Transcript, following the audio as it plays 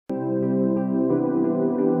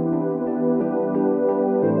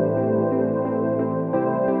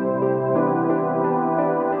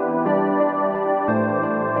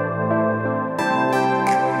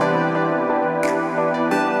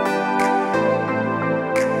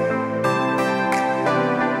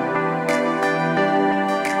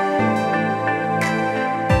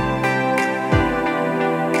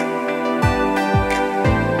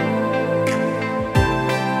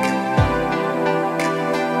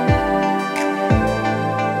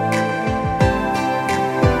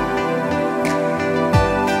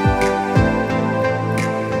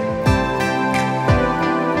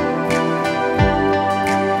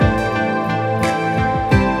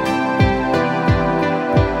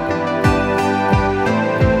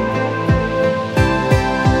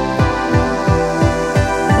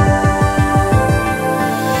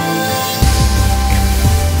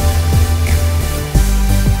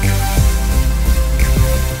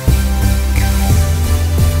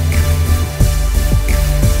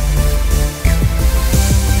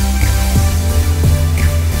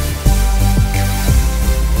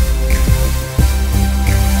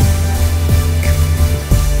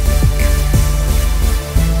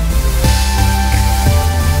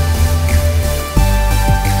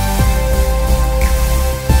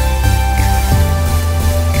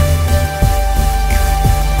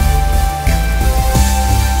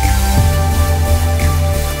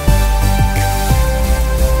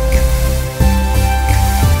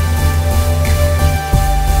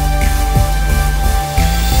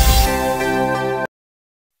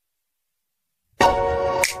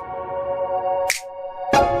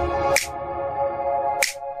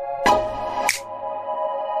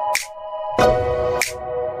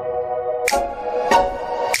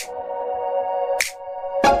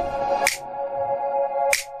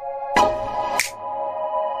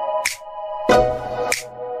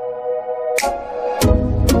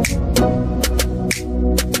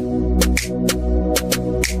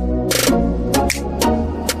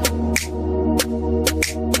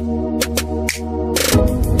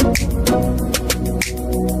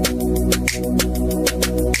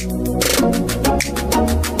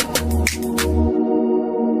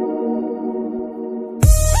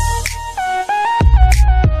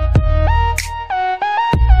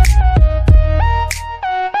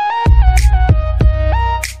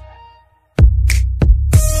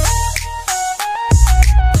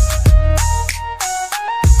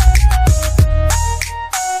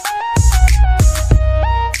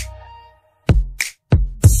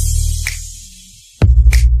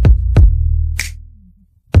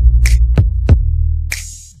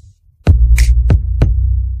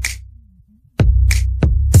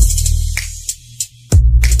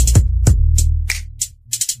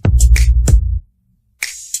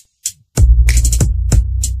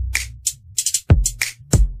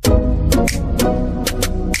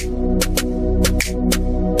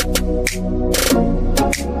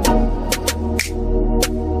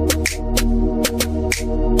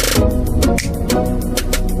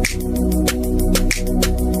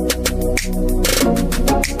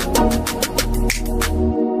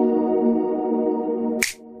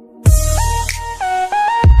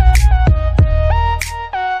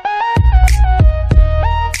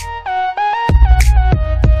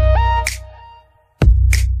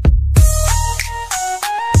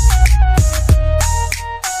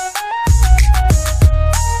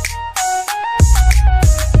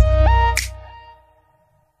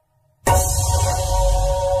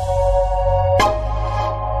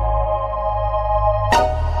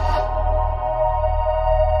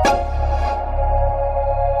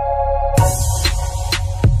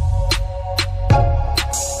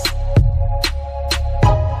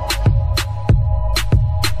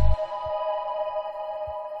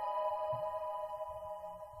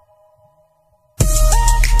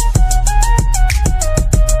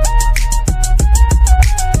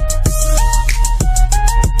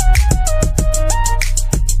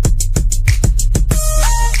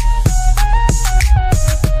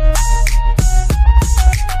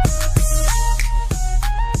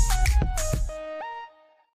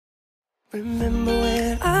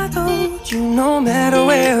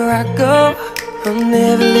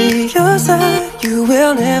never leave your side. You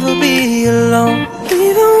will never be alone.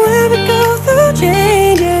 Even when we go through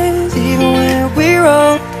changes, even when we're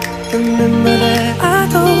wrong, remember that I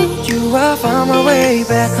told you I found my way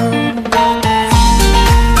back home.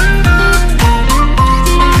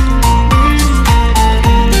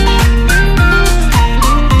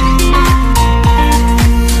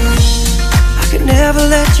 I could never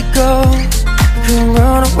let you go. Couldn't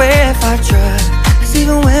run away if I tried. 'Cause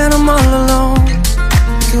even when I'm all alone,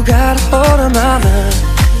 you got a hold of my mind.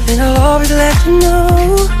 And I'll always let you know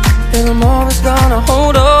that I'm always gonna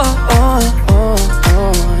hold on.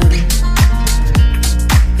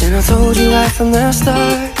 And I told you right from the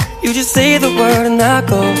start, you just say the word and I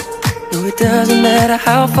go. No, it doesn't matter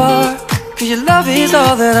how far, 'cause your love is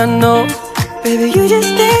all that I know. Baby, you just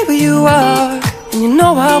stay where you are, and you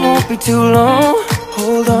know I won't be too long.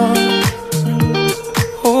 Hold on,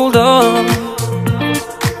 hold on.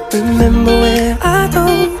 Remember when I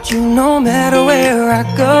told you no matter where I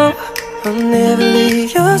go, I'll never leave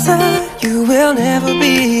your side. You will never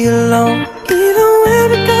be alone. Even when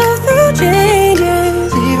we go through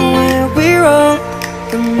changes, even when we're wrong,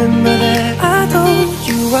 remember that I told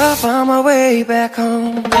you I found my way back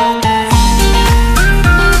home.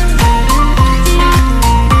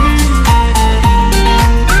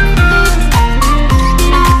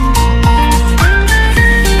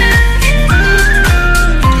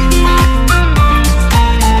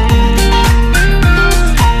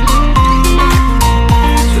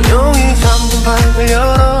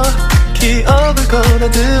 열어 기억을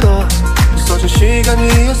끌어들어 있어준 시간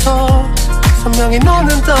위에서 선명히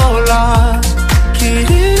너는 떠올라. 긴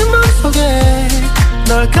맘속에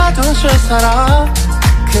널 가둔 채 살아.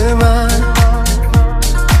 그만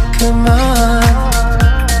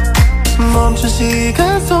멈춘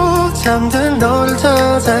시간 속 잠든 너를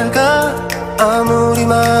찾아가. 아무리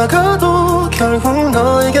막아도 결국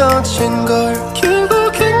너의 곁인 걸.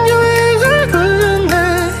 결국엔 여행을 끝내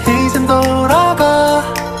이젠 돌아가.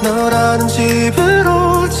 너라는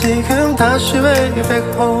집으로 지금 다시 way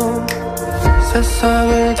back home.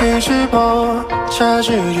 세상을 뒤집어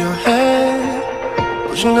찾으려 해.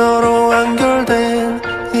 오직 너로 연결된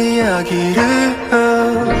이야기를.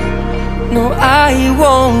 No, I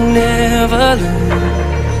won't never lose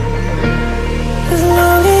as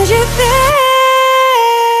long as you're there.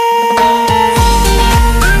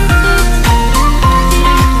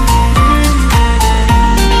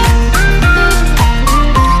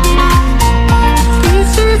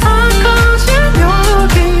 빛이 다 꺼진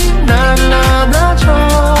여기 나를 안아줘.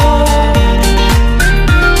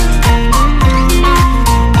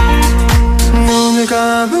 눈을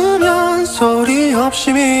감으면 소리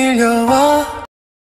없이 밀려와.